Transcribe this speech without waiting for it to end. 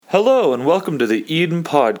Hello and welcome to the Eden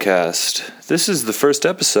Podcast. This is the first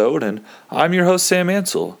episode and I'm your host Sam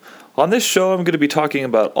Ansel. On this show I'm going to be talking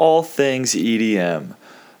about all things EDM. I'm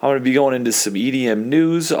going to be going into some EDM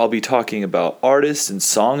news, I'll be talking about artists and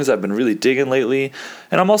songs I've been really digging lately,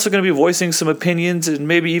 and I'm also going to be voicing some opinions and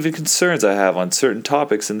maybe even concerns I have on certain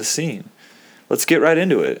topics in the scene. Let's get right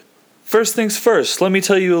into it. First things first, let me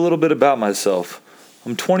tell you a little bit about myself.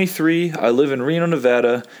 I'm 23, I live in Reno,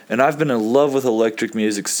 Nevada, and I've been in love with electric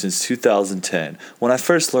music since 2010, when I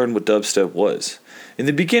first learned what dubstep was. In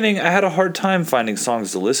the beginning, I had a hard time finding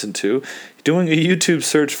songs to listen to. Doing a YouTube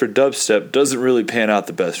search for dubstep doesn't really pan out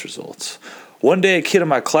the best results. One day, a kid in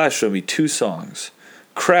my class showed me two songs.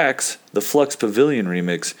 Cracks, the Flux Pavilion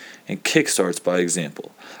remix, and Kickstarts by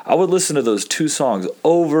Example. I would listen to those two songs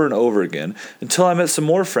over and over again until I met some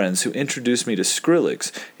more friends who introduced me to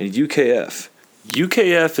Skrillex and UKF.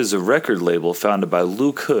 UKF is a record label founded by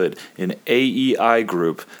Luke Hood, an AEI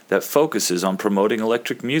group that focuses on promoting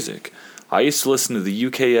electric music. I used to listen to the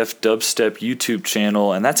UKF Dubstep YouTube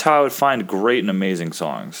channel, and that's how I would find great and amazing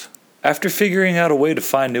songs. After figuring out a way to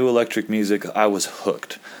find new electric music, I was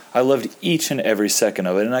hooked. I loved each and every second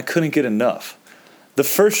of it, and I couldn't get enough. The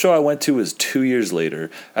first show I went to was 2 years later,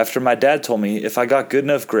 after my dad told me if I got good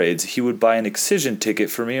enough grades, he would buy an Excision ticket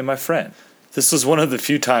for me and my friend. This was one of the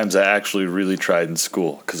few times I actually really tried in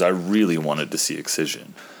school, because I really wanted to see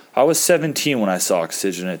Excision. I was 17 when I saw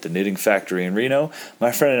Excision at the Knitting Factory in Reno.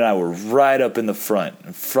 My friend and I were right up in the front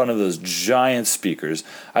of those giant speakers.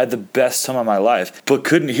 I had the best time of my life, but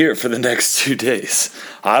couldn't hear it for the next 2 days.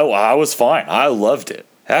 I was fine. I loved it.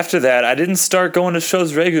 After that, I didn't start going to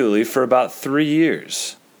shows regularly for about 3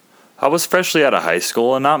 years. I was freshly out of high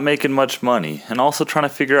school and not making much money, and also trying to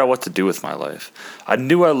figure out what to do with my life. I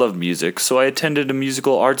knew I loved music, so I attended a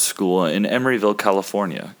musical arts school in Emeryville,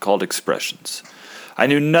 California, called Expressions. I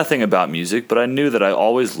knew nothing about music, but I knew that I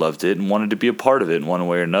always loved it and wanted to be a part of it in one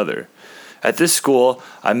way or another. At this school,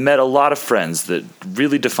 I met a lot of friends that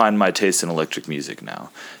really defined my taste in electric music now.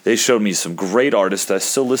 They showed me some great artists that I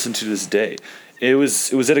still listen to this day. It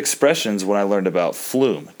was at Expressions when I learned about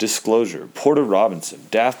Flume, Disclosure, Porter Robinson,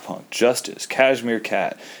 Daft Punk, Justice, Cashmere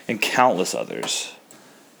Cat, and countless others.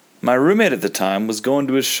 My roommate at the time was going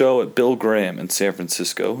to a show at Bill Graham in San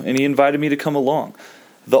Francisco, and he invited me to come along.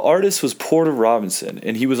 The artist was Porter Robinson,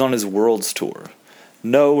 and he was on his Worlds Tour.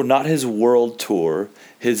 No, not his World Tour,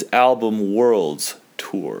 his album Worlds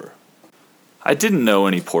Tour. I didn't know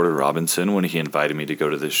any Porter Robinson when he invited me to go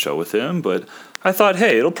to this show with him, but I thought,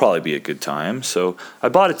 hey, it'll probably be a good time. So I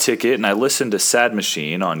bought a ticket and I listened to Sad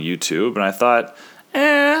Machine on YouTube, and I thought,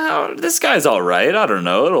 this guy's alright, I don't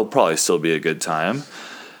know, it'll probably still be a good time.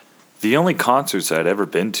 The only concerts I'd ever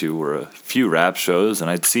been to were a few rap shows,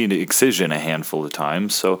 and I'd seen Excision a handful of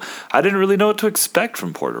times, so I didn't really know what to expect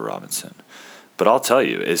from Porter Robinson. But I'll tell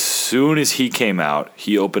you, as soon as he came out,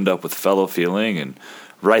 he opened up with Fellow Feeling, and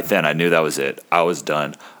right then I knew that was it. I was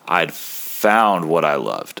done. I'd found what I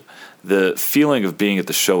loved. The feeling of being at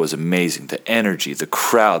the show was amazing. The energy, the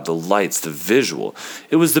crowd, the lights, the visual.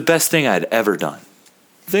 It was the best thing I'd ever done.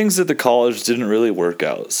 Things at the college didn't really work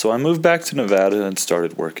out, so I moved back to Nevada and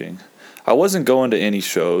started working. I wasn't going to any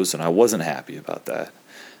shows, and I wasn't happy about that.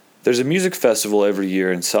 There's a music festival every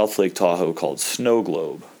year in South Lake Tahoe called Snow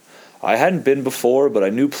Globe. I hadn't been before, but I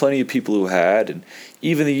knew plenty of people who had, and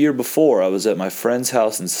even the year before I was at my friend's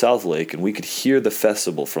house in South Lake and we could hear the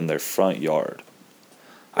festival from their front yard.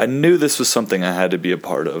 I knew this was something I had to be a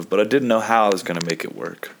part of, but I didn't know how I was going to make it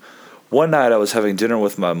work. One night I was having dinner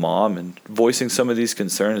with my mom and voicing some of these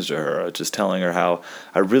concerns to her, just telling her how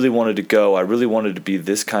I really wanted to go, I really wanted to be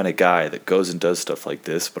this kind of guy that goes and does stuff like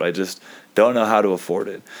this, but I just don't know how to afford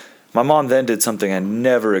it. My mom then did something I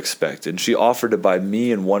never expected. She offered to buy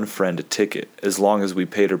me and one friend a ticket as long as we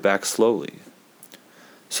paid her back slowly.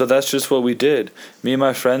 So that's just what we did. Me and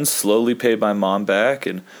my friends slowly paid my mom back,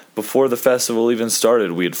 and before the festival even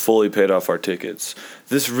started, we had fully paid off our tickets.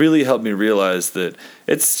 This really helped me realize that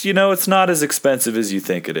it's not as expensive as you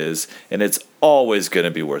think it is, and it's always going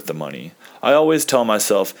to be worth the money. I always tell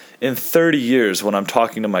myself, in 30 years when I'm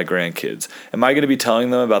talking to my grandkids, am I going to be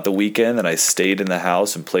telling them about the weekend that I stayed in the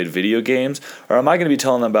house and played video games, or am I going to be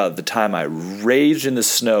telling them about the time I raged in the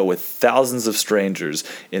snow with thousands of strangers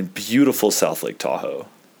in beautiful South Lake Tahoe?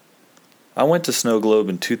 I went to Snow Globe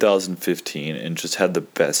in 2015 and just had the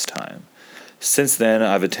best time. Since then,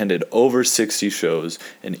 I've attended over 60 shows,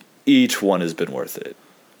 and each one has been worth it.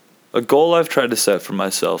 A goal I've tried to set for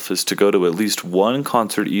myself is to go to at least one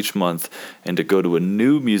concert each month and to go to a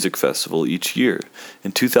new music festival each year.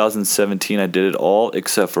 In 2017, I did it all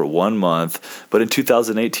except for 1 month, but in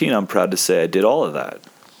 2018, I'm proud to say I did all of that.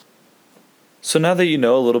 So now that you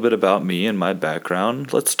know a little bit about me and my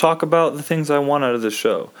background, let's talk about the things I want out of the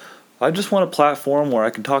show. I just want a platform where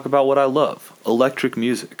I can talk about what I love, electric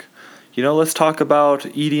music. Let's talk about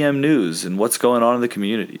EDM news and what's going on in the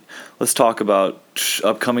community. Let's talk about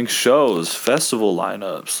upcoming shows, festival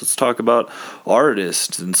lineups. Let's talk about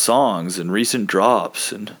artists and songs and recent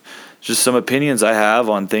drops and just some opinions I have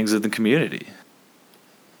on things in the community.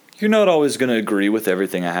 You're not always going to agree with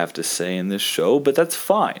everything I have to say in this show, but that's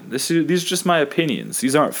fine. These are just my opinions.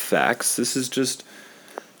 These aren't facts. This is just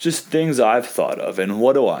things I've thought of, and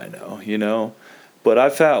what do I know? But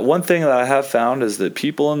I've found one thing that I have found is that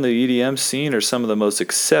people in the EDM scene are some of the most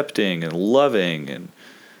accepting and loving, and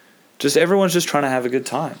just everyone's just trying to have a good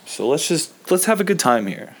time. So let's have a good time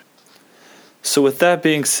here. So with that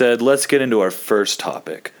being said, let's get into our first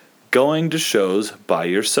topic: going to shows by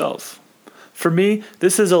yourself. For me,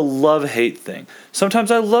 this is a love-hate thing.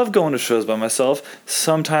 Sometimes I love going to shows by myself,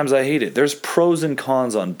 sometimes I hate it. There's pros and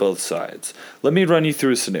cons on both sides. Let me run you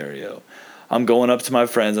through a scenario. I'm going up to my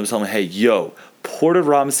friends, I'm telling them, hey, yo, Porter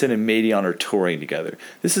Robinson and Madeon are touring together.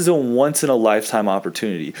 This is a once-in-a-lifetime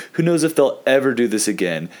opportunity. Who knows if they'll ever do this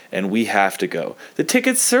again, and we have to go. The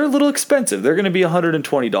tickets are a little expensive. They're going to be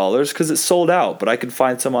 $120 because it's sold out, but I can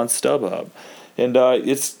find some on StubHub. And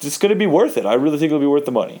it's going to be worth it. I really think it'll be worth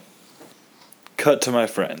the money. Cut to my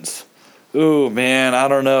friends. Ooh, man, I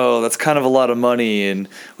don't know. That's kind of a lot of money, and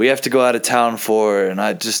we have to go out of town for it, and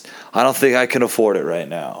I don't think I can afford it right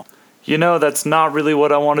now. That's not really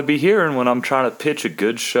what I want to be hearing when I'm trying to pitch a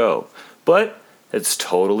good show. But it's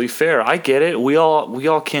totally fair. I get it. We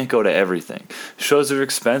all can't go to everything. Shows are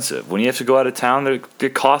expensive. When you have to go out of town,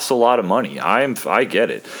 it costs a lot of money. I get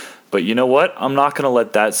it. But you know what? I'm not going to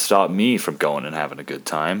let that stop me from going and having a good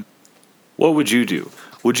time. What would you do?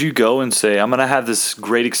 Would you go and say, I'm going to have this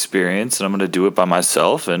great experience and I'm going to do it by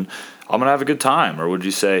myself and I'm going to have a good time? Or would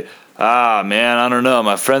you say, man, I don't know.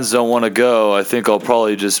 My friends don't want to go. I think I'll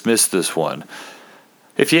probably just miss this one.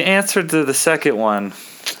 If you answered to the second one,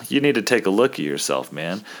 you need to take a look at yourself,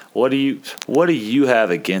 man. What do you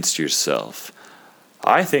have against yourself?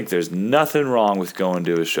 I think there's nothing wrong with going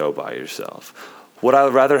to a show by yourself. Would I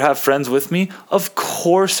rather have friends with me? Of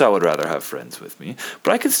course I would rather have friends with me.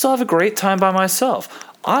 But I could still have a great time by myself.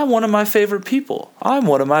 I'm one of my favorite people. I'm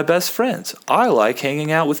one of my best friends. I like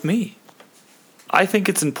hanging out with me. I think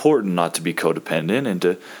it's important not to be codependent and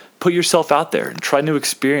to put yourself out there and try new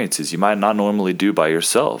experiences you might not normally do by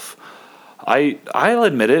yourself. I'll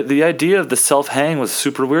admit it, the idea of the self-hang was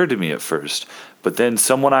super weird to me at first. But then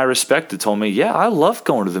someone I respected told me, yeah, I love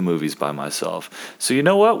going to the movies by myself. So you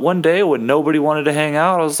know what? One day when nobody wanted to hang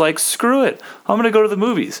out, I was like, screw it. I'm going to go to the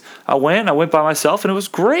movies. I went by myself, and it was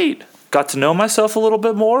great. Got to know myself a little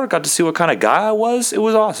bit more. Got to see what kind of guy I was. It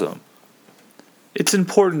was awesome. It's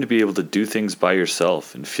important to be able to do things by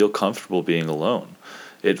yourself and feel comfortable being alone.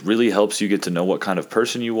 It really helps you get to know what kind of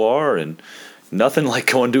person you are, and nothing like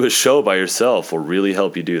going to a show by yourself will really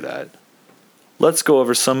help you do that. Let's go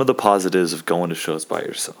over some of the positives of going to shows by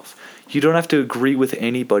yourself. You don't have to agree with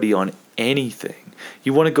anybody on anything.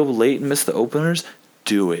 You want to go late and miss the openers?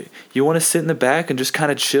 Do it. You want to sit in the back and just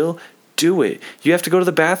kind of chill? Do it. You have to go to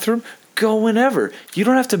the bathroom? Go whenever. You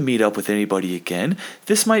don't have to meet up with anybody again.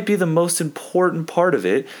 This might be the most important part of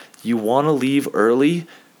it. You want to leave early?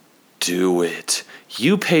 Do it.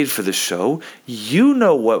 You paid for the show. You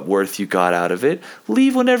know what worth you got out of it.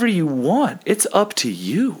 Leave whenever you want. It's up to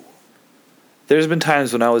you. There's been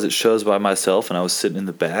times when I was at shows by myself and I was sitting in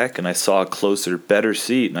the back and I saw a closer, better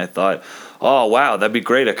seat and I thought, oh wow, that'd be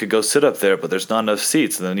great, I could go sit up there, but there's not enough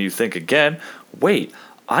seats. And then you think again, wait,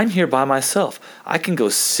 I'm here by myself. I can go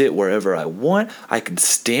sit wherever I want. I can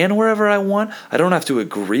stand wherever I want. I don't have to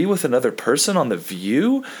agree with another person on the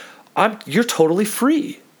view. You're totally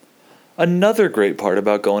free. Another great part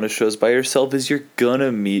about going to shows by yourself is you're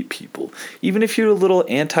gonna meet people. Even if you're a little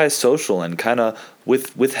antisocial and kind of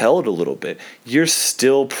withheld a little bit, you're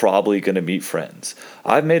still probably gonna meet friends.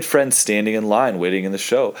 I've made friends standing in line waiting in the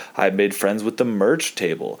show. I've made friends with the merch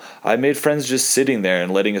table. I've made friends just sitting there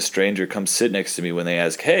and letting a stranger come sit next to me when they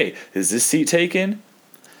ask, hey, is this seat taken?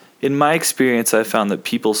 In my experience, I found that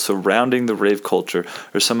people surrounding the rave culture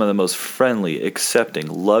are some of the most friendly, accepting,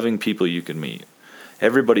 loving people you can meet.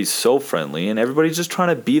 Everybody's so friendly, and everybody's just trying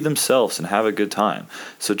to be themselves and have a good time.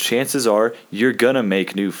 So chances are you're gonna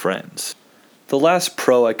make new friends. The last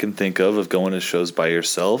pro I can think of going to shows by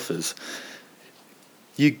yourself is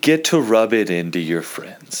you get to rub it into your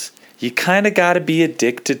friends. You kind of got to be a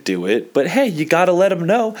dick to do it, but hey, you got to let them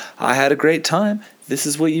know, I had a great time. This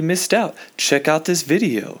is what you missed out. Check out this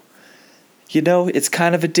video. You know, it's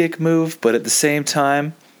kind of a dick move, but at the same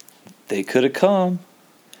time, they could have come.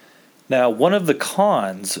 Now, one of the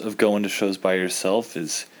cons of going to shows by yourself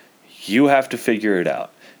is you have to figure it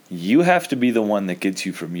out. You have to be the one that gets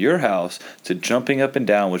you from your house to jumping up and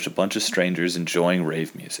down with a bunch of strangers enjoying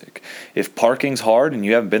rave music. If parking's hard and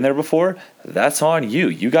you haven't been there before, that's on you.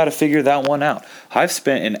 You got to figure that one out. I've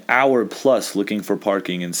spent an hour plus looking for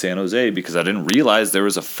parking in San Jose because I didn't realize there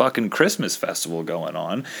was a fucking Christmas festival going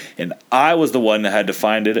on, and I was the one that had to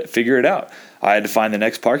figure it out. I had to find the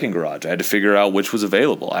next parking garage. I had to figure out which was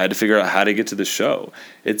available. I had to figure out how to get to the show.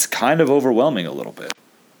 It's kind of overwhelming a little bit.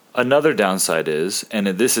 Another downside is, and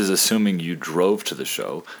this is assuming you drove to the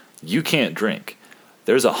show, you can't drink.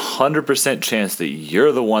 There's 100% chance that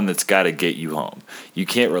you're the one that's got to get you home. You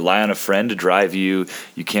can't rely on a friend to drive you.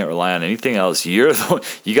 You can't rely on anything else. You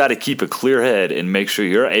got to keep a clear head and make sure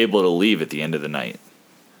you're able to leave at the end of the night.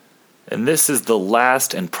 And this is the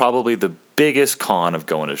last and probably the biggest con of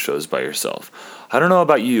going to shows by yourself. I don't know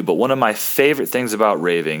about you, but one of my favorite things about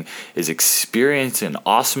raving is experiencing an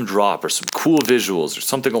awesome drop or some cool visuals or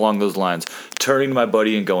something along those lines, turning to my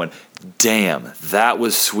buddy and going, damn, that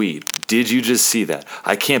was sweet. Did you just see that?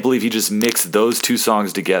 I can't believe you just mixed those two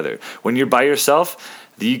songs together. When you're by yourself,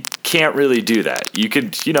 you can't really do that. You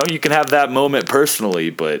can have that moment personally,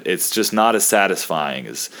 but it's just not as satisfying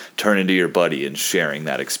as turning to your buddy and sharing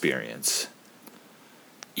that experience.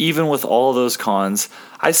 Even with all those cons,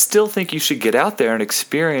 I still think you should get out there and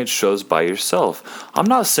experience shows by yourself. I'm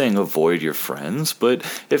not saying avoid your friends, but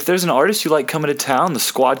if there's an artist you like coming to town, the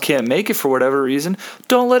squad can't make it for whatever reason,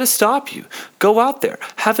 don't let it stop you. Go out there,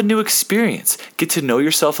 have a new experience, get to know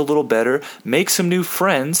yourself a little better, make some new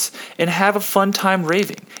friends, and have a fun time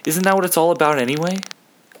raving. Isn't that what it's all about anyway?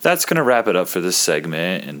 That's going to wrap it up for this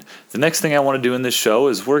segment, and the next thing I want to do in this show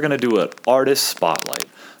is we're going to do an artist spotlight.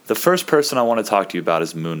 The first person I want to talk to you about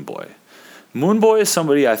is Moonboy. Moonboy is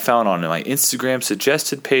somebody I found on my Instagram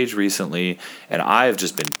suggested page recently, and I have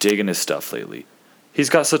just been digging his stuff lately. He's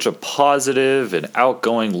got such a positive and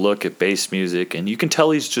outgoing look at bass music, and you can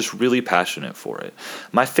tell he's just really passionate for it.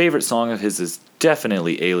 My favorite song of his is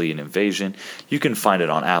definitely Alien Invasion. You can find it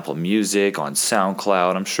on Apple Music, on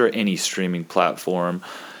SoundCloud, I'm sure any streaming platform.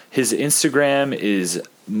 His Instagram is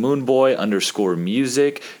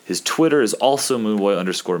Moonboy_music. His Twitter is also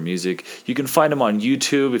Moonboy_music. You can find him on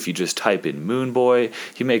YouTube if you just type in Moonboy.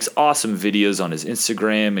 He makes awesome videos on his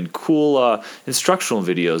Instagram and cool instructional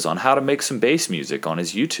videos on how to make some bass music on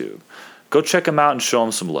his YouTube. Go check him out and show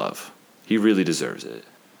him some love. He really deserves it.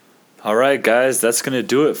 Alright guys, that's going to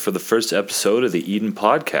do it for the first episode of the Eden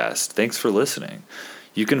Podcast. Thanks for listening.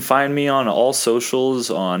 You can find me on all socials.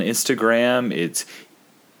 On Instagram, it's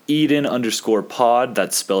Eden_pod,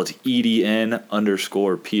 that's spelled EDN_POD.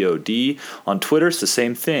 On Twitter, it's the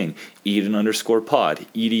same thing, Eden_pod,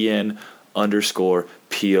 EDN_POD.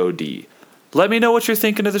 Let me know what you're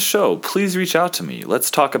thinking of the show. Please reach out to me.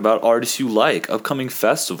 Let's talk about artists you like, upcoming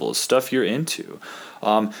festivals, stuff you're into.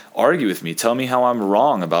 Argue with me. Tell me how I'm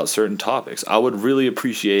wrong about certain topics. I would really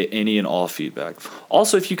appreciate any and all feedback.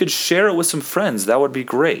 Also, if you could share it with some friends, that would be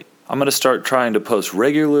great. I'm going to start trying to post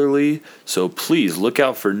regularly, so please look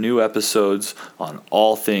out for new episodes on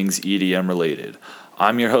all things EDM related.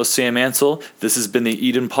 I'm your host, Sam Ansel. This has been the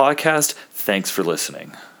Eden Podcast. Thanks for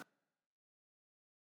listening.